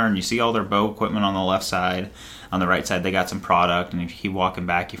huge counter, and you see all their bow equipment on the left side. On the right side, they got some product, and if you keep walking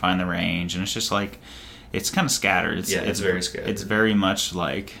back, you find the range, and it's just it's kind of scattered. It's very scattered. It's very much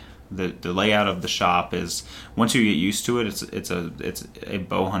like the layout of the shop is, once you get used to it, it's a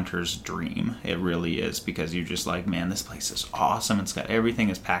bow hunter's dream. It really is, because you're just like, man, this place is awesome. It's got everything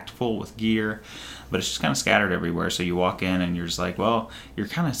is packed full with gear, but it's just kind of scattered everywhere. So you walk in and you're just like, well, you're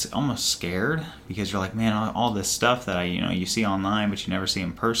kind of almost scared, because you're like, man, all this stuff that you see online, but you never see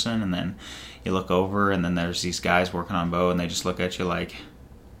in person. And then you look over, and then there's these guys working on bow, and they just look at you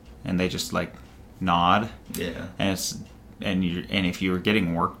and they just nod. Yeah. And if you were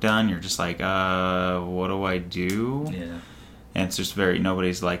getting work done, you're just like, what do I do? Yeah. And it's just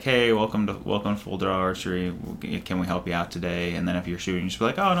nobody's like, hey, welcome to Full Draw Archery. Can we help you out today? And then if you're shooting, you just be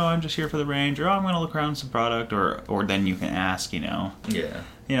like, oh no, I'm just here for the range, or oh, I'm going to look around some product, or then you can ask,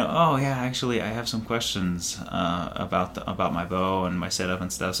 oh yeah, actually I have some questions about my bow and my setup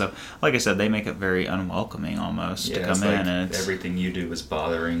and stuff. So like I said, they make it very unwelcoming almost to come in, and everything you do is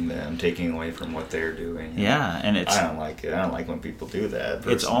bothering them, taking away from what they're doing. Yeah, and I don't like it. I don't like when people do that.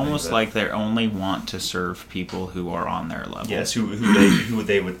 It's almost like they only want to serve people who are on their level. Yes, who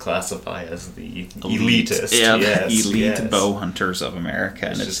they would classify as the elitist. Yeah, yes, elite bow hunters of America.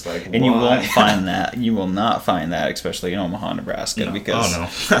 It's just like, and you won't find that. You will not find that, especially in Omaha, Nebraska, because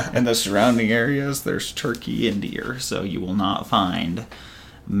in the surrounding areas there's turkey and deer, so you will not find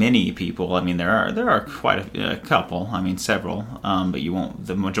many people. I mean, there are quite a couple. I mean, several. But you won't.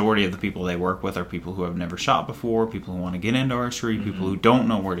 The majority of the people they work with are people who have never shot before, people who want to get into archery, people who don't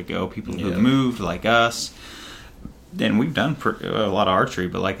know where to go, people who have moved like us. And we've done a lot of archery,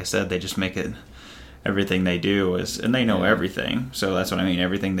 but like I said, they just make it. Everything they do is, and they know everything. So that's what I mean.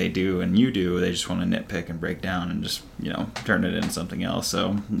 Everything they do and you do, they just want to nitpick and break down and just, turn it into something else.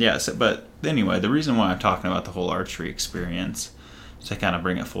 So, but anyway, the reason why I'm talking about the whole archery experience, to kind of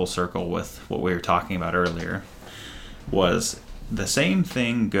bring it full circle with what we were talking about earlier, was the same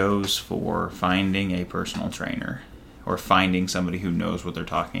thing goes for finding a personal trainer or finding somebody who knows what they're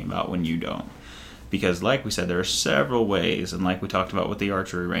talking about when you don't. Because like we said, there are several ways, and like we talked about with the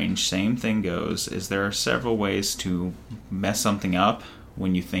archery range, same thing goes, is there are several ways to mess something up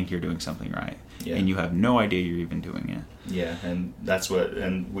when you think you're doing something right. Yeah. And you have no idea you're even doing it. Yeah, and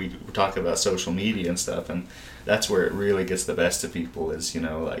and we talk about social media and stuff, and that's where it really gets the best of people is,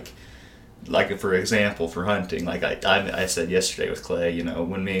 like for example, for hunting, like I said yesterday with Clay,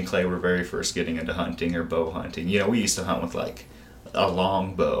 when me and Clay were very first getting into hunting or bow hunting, we used to hunt with like a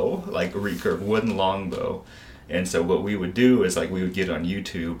long bow, like a recurve wooden long bow. And so what we would do is like we would get on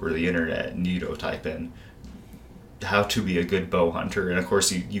YouTube or the internet and type in how to be a good bow hunter, and of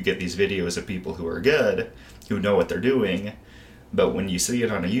course you get these videos of people who are good, who know what they're doing. But when you see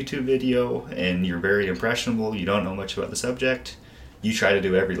it on a YouTube video and you're very impressionable, you don't know much about the subject, you try to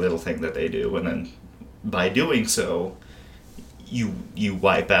do every little thing that they do, and then by doing so you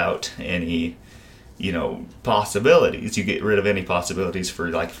wipe out any possibilities. You get rid of any possibilities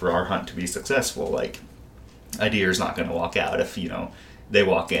for our hunt to be successful. Like a deer's not going to walk out if they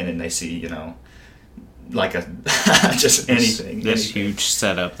walk in and they see like a just anything. This huge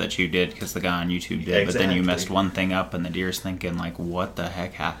setup that you did because the guy on YouTube did, But then you messed one thing up and the deer's thinking like, what the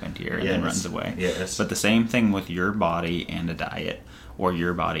heck happened here, and then runs away. Yes. But the same thing with your body and a diet, or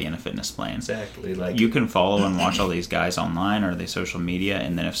your body and a fitness plan. Exactly. Like you can follow and watch all these guys online or they social media,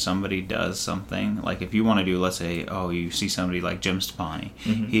 and then if somebody does something, like if you want to do, let's say, you see somebody like Jim Stepani,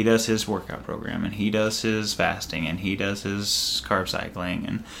 he does his workout program and he does his fasting and he does his carb cycling,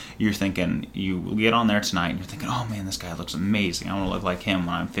 and you're thinking, you get on there tonight and you're thinking, oh man, this guy looks amazing. I want to look like him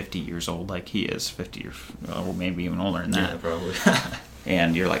when I'm 50 years old, like he is 50 or maybe even older than that. Yeah, probably.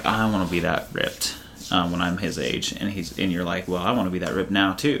 And you're like, I want to be that ripped. When I'm his age, and you're like, well, I want to be that ripped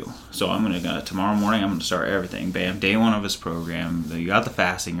now too. So I'm gonna go tomorrow morning. I'm gonna start everything. Bam, day one of his program. You got the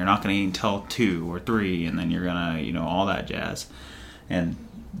fasting. You're not gonna eat until 2 or 3, and then you're gonna, all that jazz. And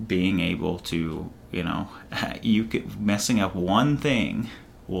being able to, messing up one thing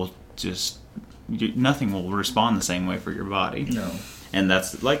will just nothing will respond the same way for your body. No. And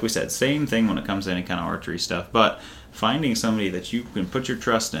that's, like we said, same thing when it comes to any kind of archery stuff. But finding somebody that you can put your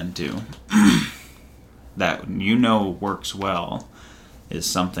trust into. That works well is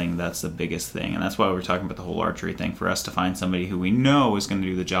something that's the biggest thing. And that's why we're talking about the whole archery thing, for us to find somebody who we know is going to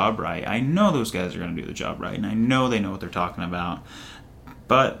do the job right. I know those guys are going to do the job right, and I know they know what they're talking about.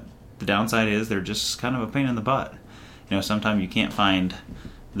 But the downside is they're just kind of a pain in the butt. Sometimes you can't find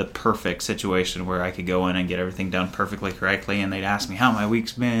the perfect situation where I could go in and get everything done perfectly correctly, and they'd ask me how my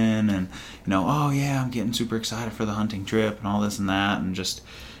week's been, and oh yeah, I'm getting super excited for the hunting trip and all this and that, and just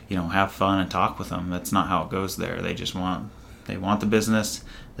have fun and talk with them. That's not how it goes there. They just want the business,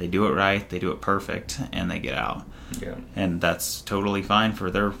 they do it right, they do it perfect, and they get out. Yeah. And that's totally fine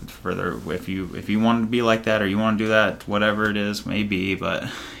for their if you want to be like that, or you want to do that, whatever it is, maybe, but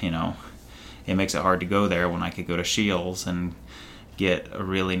it makes it hard to go there when I could go to Shields and get a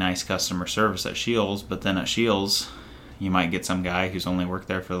really nice customer service at Shields, but then at Shields you might get some guy who's only worked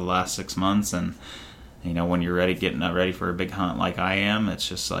there for the last 6 months, and when you're getting ready for a big hunt like I am, it's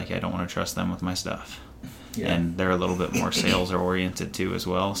just like I don't want to trust them with my stuff. Yeah. And they're a little bit more sales oriented too as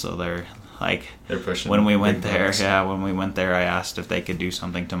well, so they're pushing. When we went there, I asked if they could do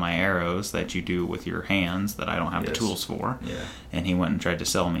something to my arrows that you do with your hands that I don't have the tools for. Yeah. And he went and tried to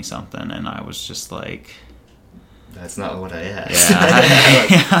sell me something, and I was just like, that's not what I asked.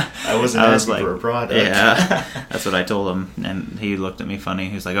 I wasn't asking for a product. Yeah, that's what I told him. And he looked at me funny.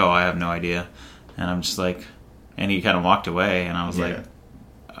 He was like, oh, I have no idea. And I'm just like, and he kind of walked away. And I was like,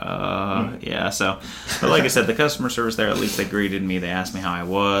 yeah. So, but like I said, the customer service there, at least they greeted me. They asked me how I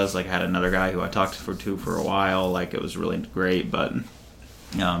was. Like, I had another guy who I talked to for a while. Like, it was really great, but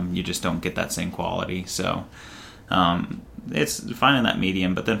you just don't get that same quality. So, it's finding that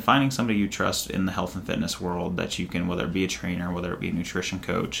medium, but then finding somebody you trust in the health and fitness world that you can, whether it be a trainer, whether it be a nutrition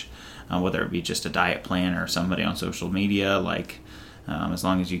coach, whether it be just a diet planner or somebody on social media, like, as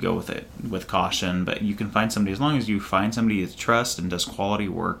long as you go with it with caution, but you can find somebody, as long as you find somebody that trusts and does quality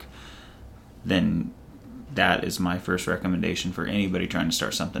work, then that is my first recommendation for anybody trying to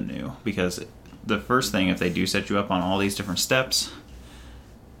start something new. Because the first thing, if they do set you up on all these different steps,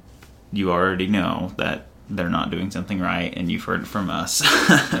 you already know that they're not doing something right, and you've heard it from us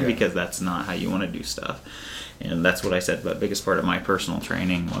because that's not how you want to do stuff. And that's what I said. But biggest part of my personal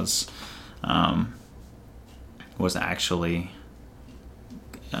training was actually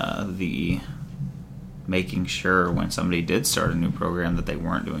the making sure when somebody did start a new program that they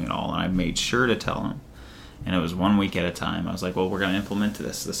weren't doing it all, and I made sure to tell them. And it was 1 week at a time. I was like, well, we're going to implement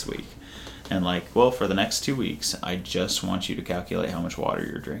this week. And like, well, for the next 2 weeks, I just want you to calculate how much water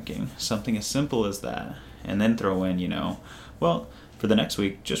you're drinking. Something as simple as that. And then throw in, well, for the next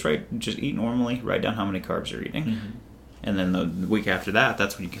week, just eat normally, write down how many carbs you're eating. Mm-hmm. And then the week after that,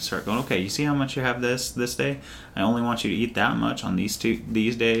 that's when you can start going, okay, you see how much you have this day? I only want you to eat that much on these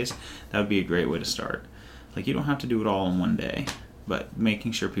days. That would be a great way to start. Like, you don't have to do it all in one day, but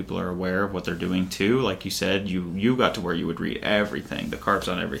making sure people are aware of what they're doing too. Like you said, you got to where you would read everything, the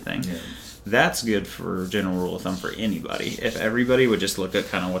carbs on everything. Yeah. That's good for general rule of thumb for anybody. If everybody would just look at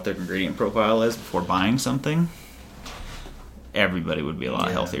kind of what their ingredient profile is before buying something, everybody would be a lot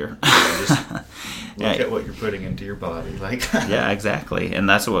healthier. Just look at what you're putting into your body. Yeah, exactly. And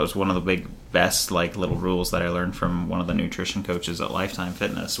that's what was one of the best little rules that I learned from one of the nutrition coaches at Lifetime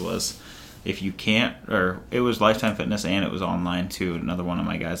Fitness was, if you can't, or it was Lifetime Fitness and it was online too, another one of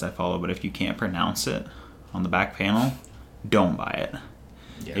my guys I follow, but if you can't pronounce it on the back panel, don't buy it.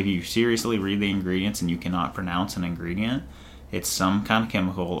 Yeah. If you seriously read the ingredients and you cannot pronounce an ingredient, it's some kind of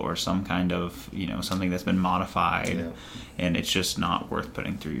chemical or some kind of, something that's been modified, and it's just not worth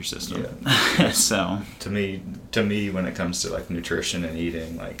putting through your system. Yeah. So to me, when it comes to nutrition and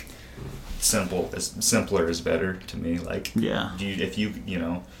eating, simpler is better to me.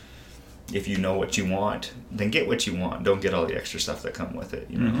 If you know what you want, then get what you want. Don't get all the extra stuff that come with it.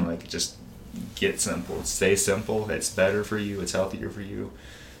 Just get simple. Stay simple. It's better for you. It's healthier for you,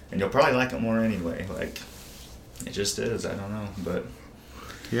 and you'll probably like it more anyway. It just is. I don't know, but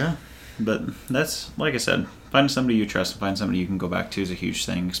yeah. But that's, like I said, finding somebody you trust and find somebody you can go back to is a huge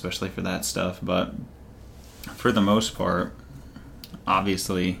thing, especially for that stuff. But for the most part,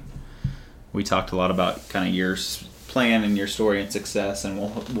 obviously, we talked a lot about kind of your plan and your story and success, and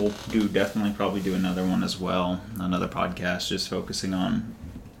we'll probably do another one as well, another podcast just focusing on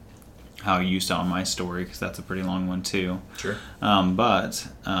how you saw my story, because that's a pretty long one too. Sure. But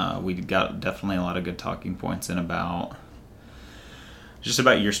we got definitely a lot of good talking points in about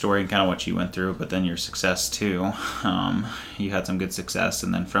your story and kind of what you went through, but then your success too. You had some good success,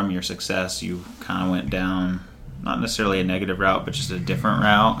 and then from your success you kind of went down not necessarily a negative route, but just a different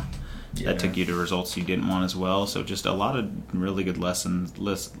route that took you to results you didn't want as well. So just a lot of really good lessons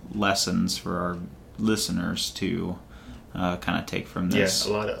for our listeners to kind of take from this.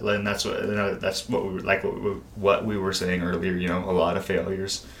 Yeah, and that's what we were what we were saying earlier. A lot of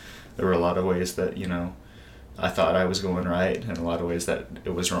failures. There were a lot of ways that I thought I was going right, and a lot of ways that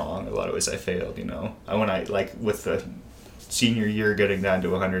it was wrong. A lot of ways I failed. When I with the senior year getting down to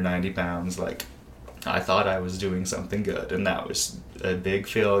 190 pounds, I thought I was doing something good, and that was a big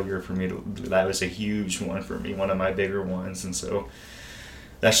failure for me. That was a huge one for me, one of my bigger ones, and so.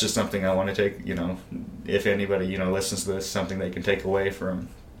 That's just something I want to take, if anybody, listens to this, something they can take away from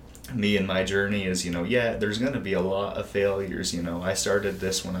me and my journey is, there's going to be a lot of failures. I started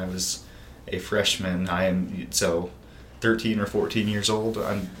this when I was a freshman. I am, 13 or 14 years old.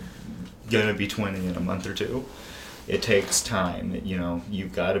 I'm going to be 20 in a month or two. It takes time.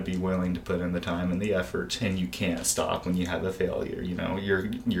 You've got to be willing to put in the time and the effort, and you can't stop when you have a failure.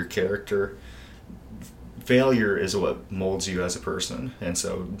 Your character. Failure is what molds you as a person, and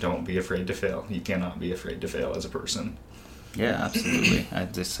so don't be afraid to fail. You cannot be afraid to fail as a person. Yeah, absolutely.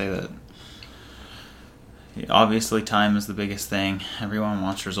 I'd just say that obviously time is the biggest thing. Everyone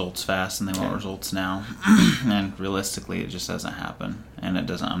wants results fast, and they want results now. And realistically, it just doesn't happen. And it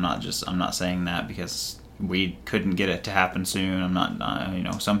doesn't. I'm not saying that because we couldn't get it to happen soon. I'm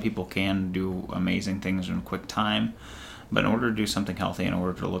not, some people can do amazing things in a quick time, but in order to do something healthy, in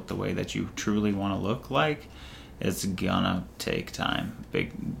order to look the way that you truly want to look like, it's gonna take time,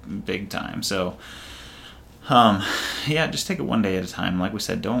 big time. So, just take it one day at a time. Like we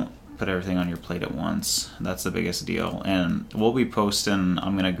said, don't put everything on your plate at once. That's the biggest deal. And we'll be posting,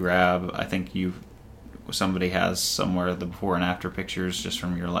 I'm gonna grab, I think somebody has somewhere the before and after pictures just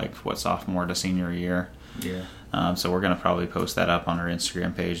from your sophomore to senior year. Yeah. So we're going to probably post that up on our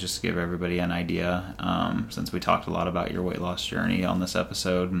Instagram page just to give everybody an idea, since we talked a lot about your weight loss journey on this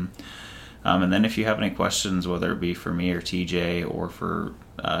episode. And then if you have any questions, whether it be for me or TJ or for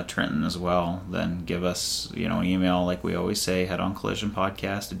Trenton as well, then give us an email, like we always say,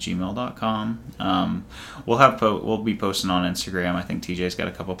 headoncollisionpodcast@gmail.com. We'll be posting on Instagram. I think TJ's got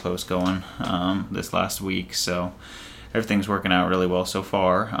a couple posts going this last week, so everything's working out really well so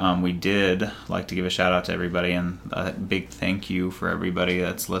far. We did like to give a shout out to everybody, and a big thank you for everybody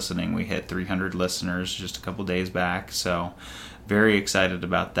that's listening. We hit 300 listeners just a couple days back, so very excited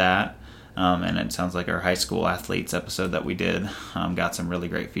about that. And it sounds like our high school athletes episode that we did got some really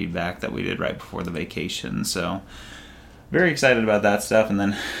great feedback that we did right before the vacation. So very excited about that stuff. And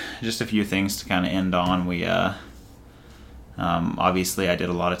then just a few things to kind of end on. We obviously I did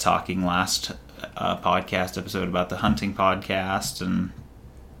a lot of talking last podcast episode about the hunting podcast, and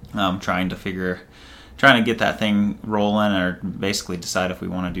trying to get that thing rolling, or basically decide if we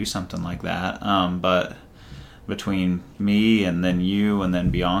want to do something like that. But between me and then you and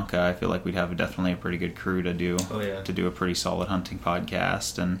then Bianca, I feel like we'd have definitely a pretty good crew to do a pretty solid hunting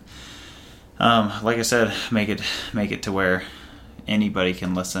podcast. And like I said, make it to where anybody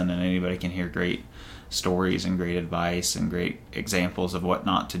can listen and anybody can hear great stories and great advice and great examples of what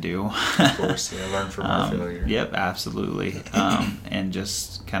not to do. Of course, learn from our failure. Yep, absolutely. And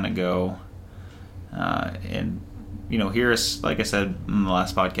just kind of go and hear us. Like I said in the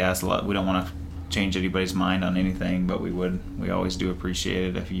last podcast, we don't want to change anybody's mind on anything, but we always do appreciate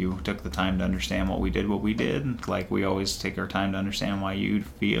it if you took the time to understand what we did. Like we always take our time to understand why you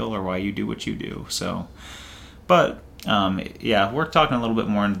feel or why you do what you do. So, but we're talking a little bit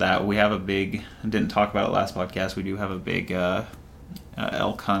more into that. We have didn't talk about it last podcast, we do have a big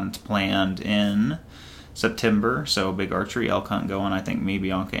elk hunt planned in September, so a big archery elk hunt going. I think me,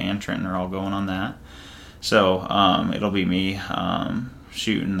 Bianca, and Trenton are all going on that. So it'll be me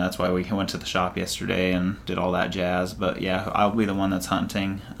shooting. That's why we went to the shop yesterday and did all that jazz. But yeah, I'll be the one that's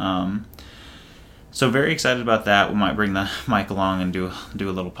hunting. So very excited about that. We might bring the mic along and do a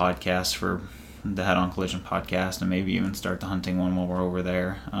little podcast for the Head On Collision podcast, and maybe even start the hunting one while we're over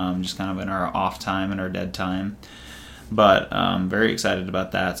there, just kind of in our off time and our dead time. But very excited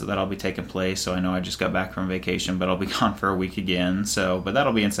about that. So that'll be taking place. So I know I just got back from vacation, but I'll be gone for a week again. But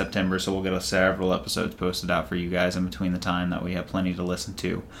that'll be in September. So we'll get several episodes posted out for you guys in between the time that we have plenty to listen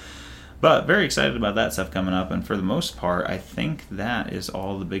to. But very excited about that stuff coming up. And for the most part, I think that is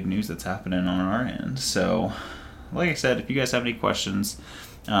all the big news that's happening on our end. So like I said, if you guys have any questions,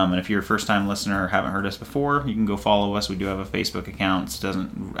 and if you're a first-time listener or haven't heard us before, you can go follow us. We do have a Facebook account.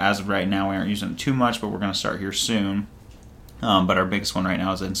 As of right now, we aren't using it too much, but we're going to start here soon. But our biggest one right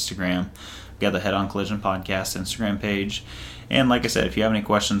now is Instagram. We've got the Head On Collision Podcast Instagram page. And like I said, if you have any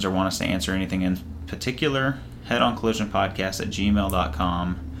questions or want us to answer anything in particular,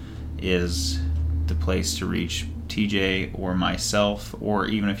 headoncollisionpodcast@gmail.com is the place to reach TJ or myself. Or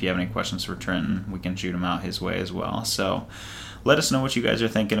even if you have any questions for Trenton, we can shoot them out his way as well. So let us know what you guys are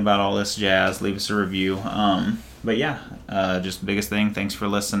thinking about all this jazz. Leave us a review. But yeah, just the biggest thing, thanks for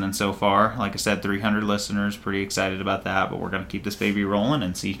listening so far. Like I said, 300 listeners, pretty excited about that, but we're going to keep this baby rolling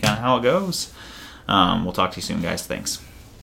and see kind of how it goes. We'll talk to you soon, guys. Thanks.